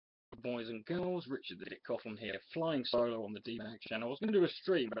boys and girls, Richard the Dick Coughlin here, flying solo on the DMAX channel. I was going to do a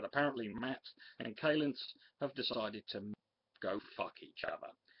stream, but apparently Matt and Kalence have decided to go fuck each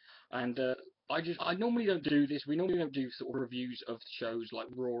other. And I normally don't do this. We normally don't do sort of reviews of shows like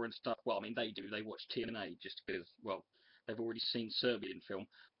Raw and stuff. Well, I mean, they do. They watch TNA just because, well, they've already seen Serbian film.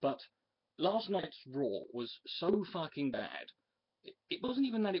 But last night's Raw was so fucking bad. It wasn't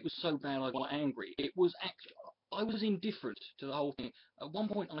even that it was so bad I got angry. It was actually, I was indifferent to the whole thing. At one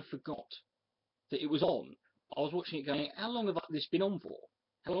point I forgot that it was on. I was watching it going, how long have this been on for?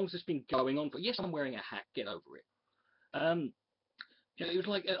 How long has this been going on for? Yes, I'm wearing a hat, get over it. You know, it was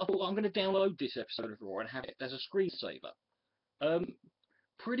like, I thought, I'm going to download this episode of Raw and have it as a screensaver.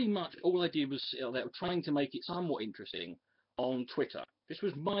 Pretty much all I did was they were trying to make it somewhat interesting on Twitter. This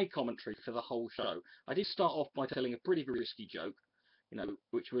was my commentary for the whole show. I did start off by telling a pretty risky joke, you know,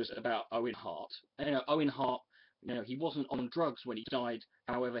 which was about Owen Hart. And, you know, Owen Hart, you know, he wasn't on drugs when he died.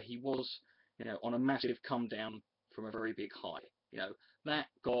 However, he was, you know, on a massive come down from a very big high. You know, that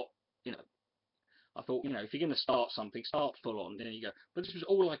got, you know, I thought, you know, if you're going to start something, start full on. There you go. But this was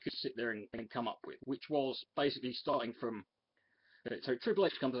all I could sit there and come up with, which was basically starting from. So Triple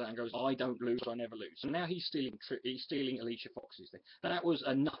H comes out and goes, I don't lose, I never lose. So now he's stealing Alicia Fox's thing. That was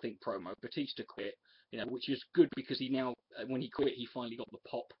a nothing promo. Batista quit, you know, which is good because he now, when he quit, he finally got the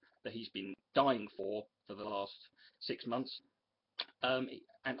pop that he's been dying for the last 6 months. And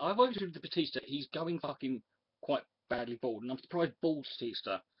I've always with the Batista, he's going fucking quite badly bald, and I'm surprised bald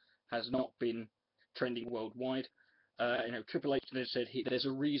Batista has not been trending worldwide. You know, Triple H said, there's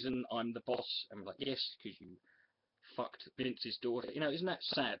a reason I'm the boss. And I'm like, yes, because you fucked Vince's daughter. You know, isn't that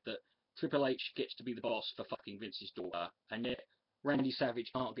sad that Triple H gets to be the boss for fucking Vince's daughter, and yet Randy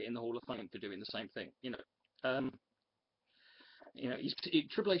Savage can't get in the Hall of Fame for doing the same thing? You know,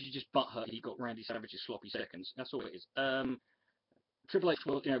 Triple H is just butthurt he got Randy Savage's sloppy seconds. That's all it is. Triple H,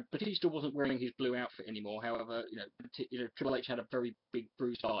 well, you know, Batista wasn't wearing his blue outfit anymore. However, you know, Triple H had a very big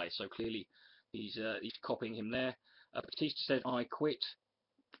bruised eye, so clearly he's copying him there. Batista said, "I quit,"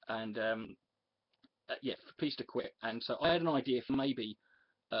 and yeah, Batista quit. And so I had an idea for maybe,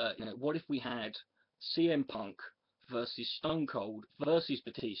 you know, what if we had CM Punk versus Stone Cold versus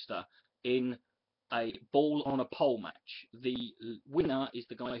Batista in a ball on a pole match. The winner is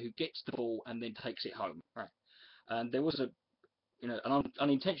the guy who gets the ball and then takes it home. Right. And there was an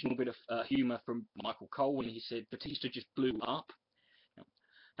unintentional bit of humour from Michael Cole when he said Batista just blew up.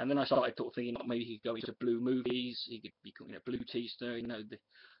 And then I started thinking maybe he could go into blue movies. He could be, you know, Blue Batista, you know,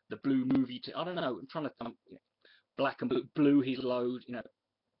 the blue movie. I don't know. I'm trying to think. You know, Black and Blue. His load. You know,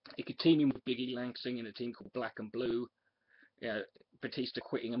 he could team him with Biggie Langston in a team called Black and Blue. You know, Batista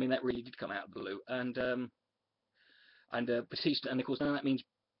quitting. I mean, that really did come out of the blue. And Batista, and of course now that means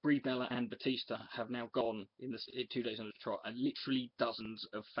Brie Bella and Batista have now gone in 2 days on the trot, and literally dozens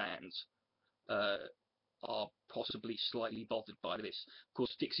of fans are possibly slightly bothered by this. Of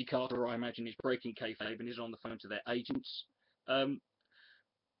course, Dixie Carter, I imagine, is breaking kayfabe and is on the phone to their agents.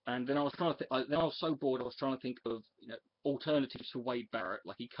 And then I was trying to then I was so bored. I was trying to think of, you know, alternatives for Wade Barrett.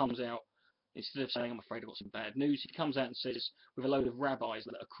 Like, he comes out, instead of saying I'm afraid I've got some bad news, he comes out and says, with a load of rabbis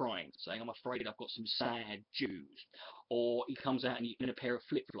that are crying, saying I'm afraid I've got some sad Jews. Or he comes out and in a pair of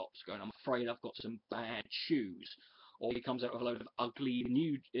flip-flops, going I'm afraid I've got some bad shoes. Or he comes out with a load of ugly,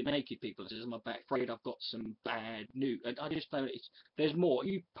 naked people and says, I'm afraid I've got some bad news. And I just know there's more.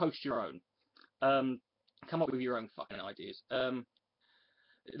 You post your own. Come up with your own fucking ideas.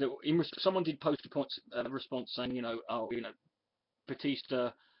 Someone did post a response saying, you know, oh, you know,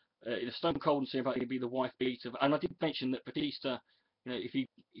 Batista, Stone Cold and CM Punk could be the wife beater. And I did mention that Batista, you know, if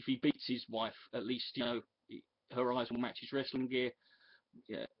he beats his wife, at least, you know, her eyes will match his wrestling gear.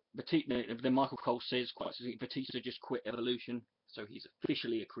 Yeah. Then Michael Cole says quite simply, Batista just quit Evolution, so he's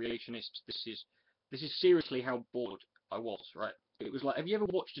officially a creationist. This is seriously how bored I was. Right? It was like, have you ever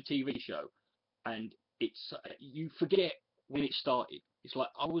watched a TV show and it's you forget when it started? It's like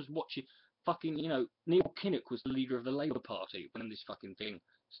I was watching fucking, you know, Neil Kinnock was the leader of the Labour Party when this fucking thing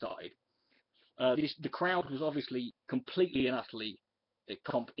started. The crowd was obviously completely and utterly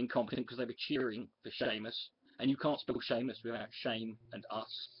incompetent because they were cheering for Sheamus, and you can't spell Sheamus without shame and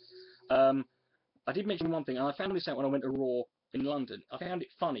us. I did mention one thing, and I found this out when I went to Raw in London. I found it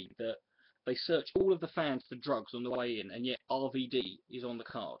funny that they searched all of the fans for drugs on the way in, and yet RVD is on the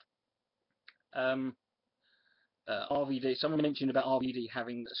card. RVD, someone mentioned about RVD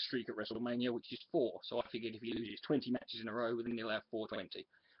having a streak at WrestleMania, which is 4, so I figured if he loses 20 matches in a row, then he'll have 420.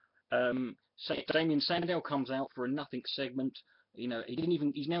 So Damien Sandow comes out for a nothing segment. You know,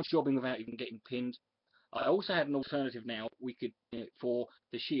 he's now jobbing without even getting pinned. I also had an alternative now. We could, you know, for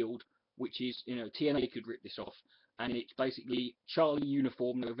the Shield, which is, you know, TNA could rip this off, and it's basically Charlie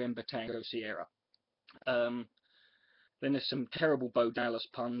Uniform November Tango Sierra. Then there's some terrible Bo Dallas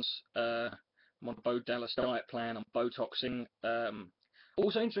puns. I'm on a Bo Dallas diet plan. I'm Botoxing.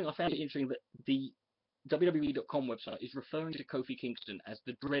 Also interesting, I found it interesting that the WWE.com website is referring to Kofi Kingston as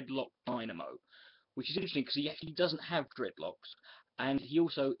the Dreadlock Dynamo, which is interesting because he actually doesn't have dreadlocks, and he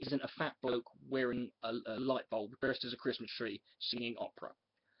also isn't a fat bloke wearing a light bulb dressed as a Christmas tree singing opera.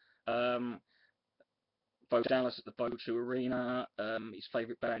 Bo Dallas at the Bo2 Arena. His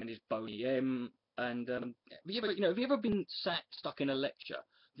favourite band is Boney M. And have you ever been stuck in a lecture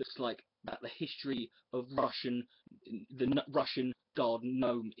that's like about the history of the Russian garden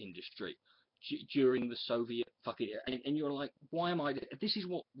gnome industry during the Soviet fucking era, and you're like, why am I? This is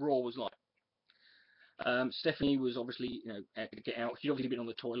what Raw was like. Stephanie was obviously, had to get out. She'd obviously been on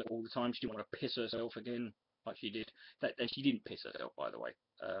the toilet all the time. She didn't want to piss herself again, like she did. And she didn't piss herself, by the way.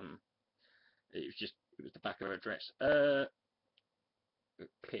 It was the back of her dress.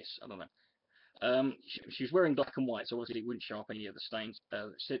 Piss, I don't know. She was wearing black and white, so obviously it wouldn't show up any of the stains.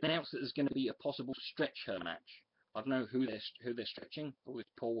 She announced that there's going to be a possible stretch her match. I don't know who they're stretching, or this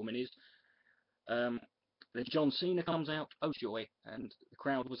poor woman is. Then John Cena comes out, oh joy, and the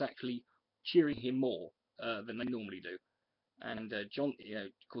crowd was actually cheering him more than they normally do. And John,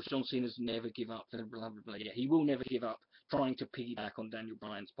 of course, John Cena's never give up. Blah, blah, blah. Yeah, he will never give up trying to piggyback on Daniel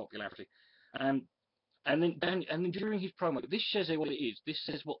Bryan's popularity. And then during his promo, this says what it is. This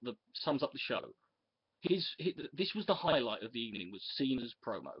says what sums up the show. This was the highlight of the evening, was Cena's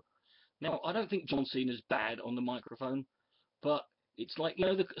promo. Now, I don't think John Cena's bad on the microphone, but it's like,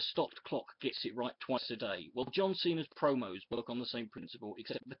 the stopped clock gets it right twice a day. Well, John Cena's promos work on the same principle,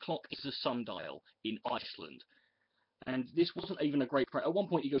 except the clock is a sundial in Iceland. And this wasn't even a great promo. At one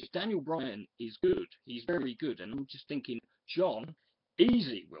point he goes, Daniel Bryan is good. He's very good. And I'm just thinking, John,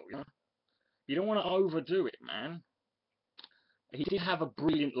 easy, will you? You don't want to overdo it, man. He did have a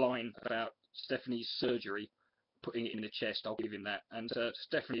brilliant line about Stephanie's surgery, putting it in the chest. I'll give him that. And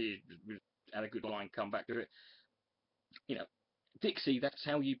Stephanie had a good line. Come back to it. Dixie. That's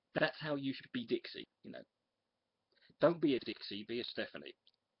how you should be, Dixie. Don't be a Dixie. Be a Stephanie.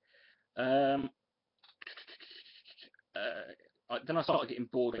 Then I started getting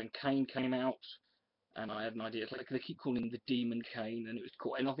bored when Kane came out. And I had an idea. It's like they keep calling him the Demon Kane, and it was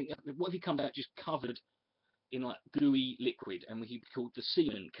cool. And I think, what if he comes out just covered in like gooey liquid, and he'd be called the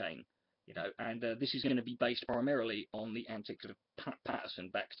Semen Kane, And this is going to be based primarily on the antics of Pat Patterson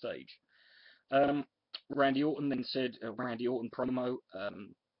backstage. Randy Orton then said, Randy Orton promo,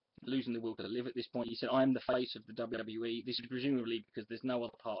 losing the will to live at this point. He said, "I am the face of the WWE." This is presumably because there's no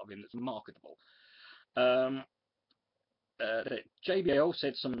other part of him that's marketable. JBL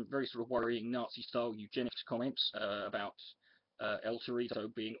said some very sort of worrying Nazi-style eugenics comments about El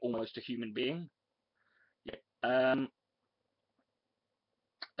Torito being almost a human being. Yeah.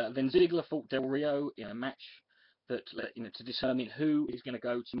 Then Ziggler fought Del Rio in a match that to determine who is going to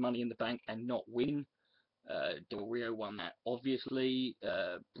go to Money in the Bank and not win. Del Rio won that, obviously.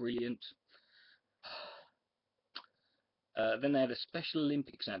 Brilliant. Then they had a Special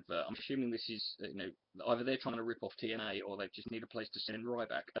Olympics advert. I'm assuming this is, either they're trying to rip off TNA or they just need a place to send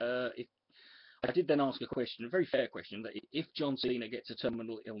Ryback. I did then ask a question, a very fair question, that if John Cena gets a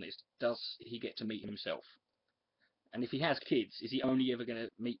terminal illness, does he get to meet himself? And if he has kids, is he only ever going to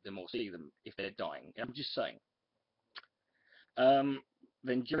meet them or see them if they're dying? I'm just saying.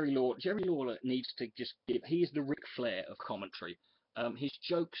 Then Jerry Lawler needs to just give. He is the Ric Flair of commentary. His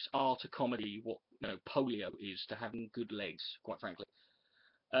jokes are to comedy what polio is to having good legs, quite frankly.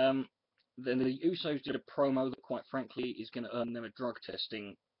 Then the Usos did a promo that, quite frankly, is going to earn them a drug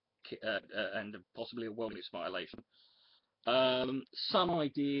testing and possibly a wellness violation. Some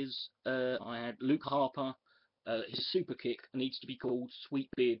ideas. I had Luke Harper. His super kick needs to be called Sweet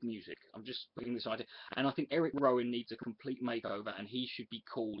Beard Music. I'm just putting this idea. And I think Eric Rowan needs a complete makeover, and he should be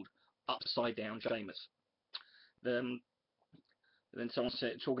called Upside Down Sheamus. Then someone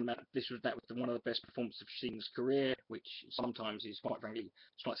said, talking about that was one of the best performances of Cena's career, which sometimes is, quite frankly,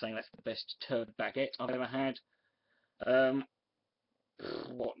 it's like saying that's the best turd baguette I've ever had.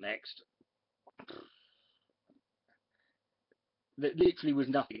 What next? There literally was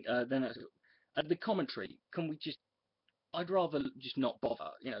nothing. Then the commentary, I'd rather just not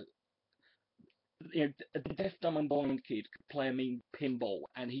bother. The deaf, dumb and blind kid could play a mean pinball,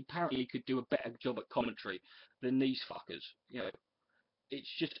 and he apparently could do a better job at commentary than these fuckers. It's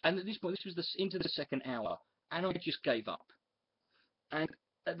just, and at this point, this was into the second hour, and I just gave up. And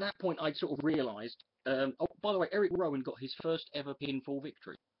at that point, I sort of realised. Oh, by the way, Eric Rowan got his first ever pinfall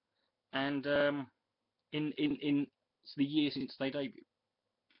victory, and in the year since they debuted.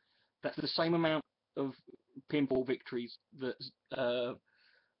 That's the same amount of pinfall victories that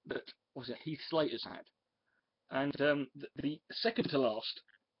that was it Heath Slater's had, and the second to last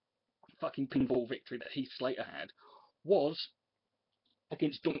fucking pinfall victory that Heath Slater had was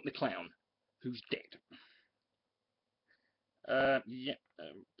against Doink the Clown, who's dead. Yeah,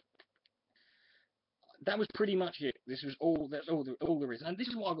 that was pretty much it. This was all. That's all there is. And this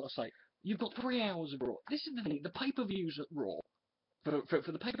is what I've got to say. You've got 3 hours of Raw. This is the thing. The pay-per-views at Raw for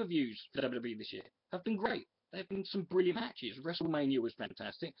the pay-per-views for WWE this year have been great. There have been some brilliant matches. WrestleMania was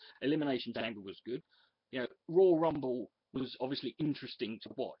fantastic. Elimination Chamber was good. You know, Raw Rumble was obviously interesting to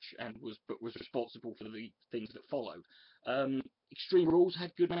watch and was responsible for the things that followed. Extreme Rules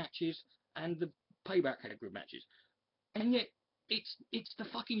had good matches, and the Payback had good matches. And yet, it's the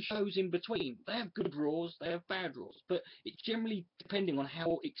fucking shows in between. They have good Raws, they have bad Raws, but it's generally depending on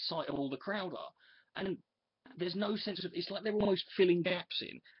how excitable the crowd are. And there's no sense of, it's like they're almost filling gaps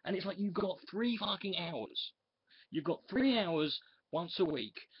in. And it's like you've got 3 fucking hours. You've got 3 hours once a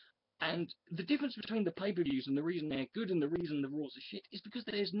week. And the difference between the pay-per-views and the reason they're good and the reason the Raws are shit is because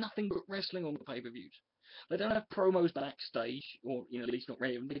there's nothing but wrestling on the pay-per-views. They don't have promos backstage, or at least not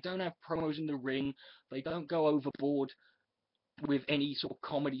really. They don't have promos in the ring. They don't go overboard with any sort of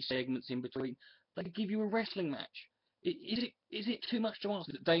comedy segments in between. They give you a wrestling match. Is it too much to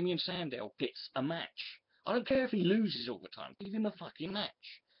ask that Damien Sandow gets a match? I don't care if he loses all the time. Give him a fucking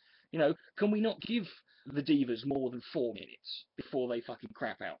match. Can we not give the Divas more than 4 minutes before they fucking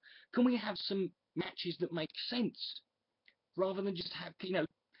crap out? Can we have some matches that make sense? Rather than just have,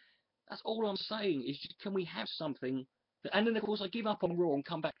 that's all I'm saying, is just, can we have something and then of course I give up on Raw and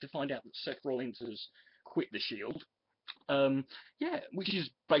come back to find out that Seth Rollins has quit the Shield. Which is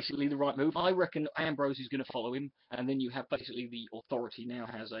basically the right move. I reckon Ambrose is going to follow him, and then you have basically the Authority now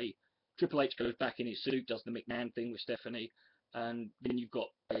has a Triple H goes back in his suit, does the McMahon thing with Stephanie, and then you've got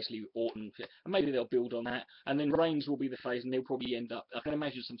basically Orton, and maybe they'll build on that, and then Reigns will be the phase, and they'll probably end up. I can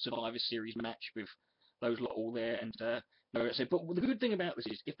imagine some Survivor Series match with those lot all there, and but the good thing about this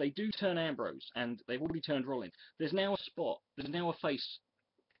is if they do turn Ambrose, and they've already turned Rollins, there's now a spot for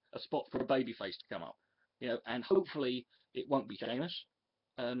a babyface to come up. And hopefully it won't be Sheamus.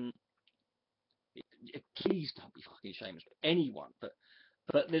 Please don't be fucking Sheamus, but anyone.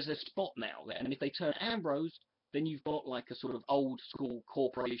 But there's a spot now there, and if they turn Ambrose, then you've got like a sort of old school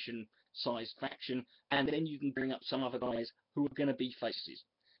corporation-sized faction, and then you can bring up some other guys who are going to be faces.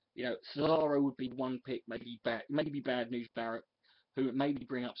 Cesaro would be one pick, maybe Bad News Barrett, who would maybe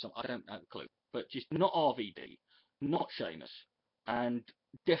bring up some. I don't have a clue, but just not RVD, not Sheamus, and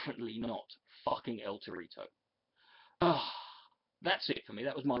definitely not fucking El Torito. That's it for me.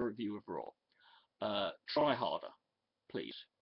 That was my review of Raw. Try harder, please.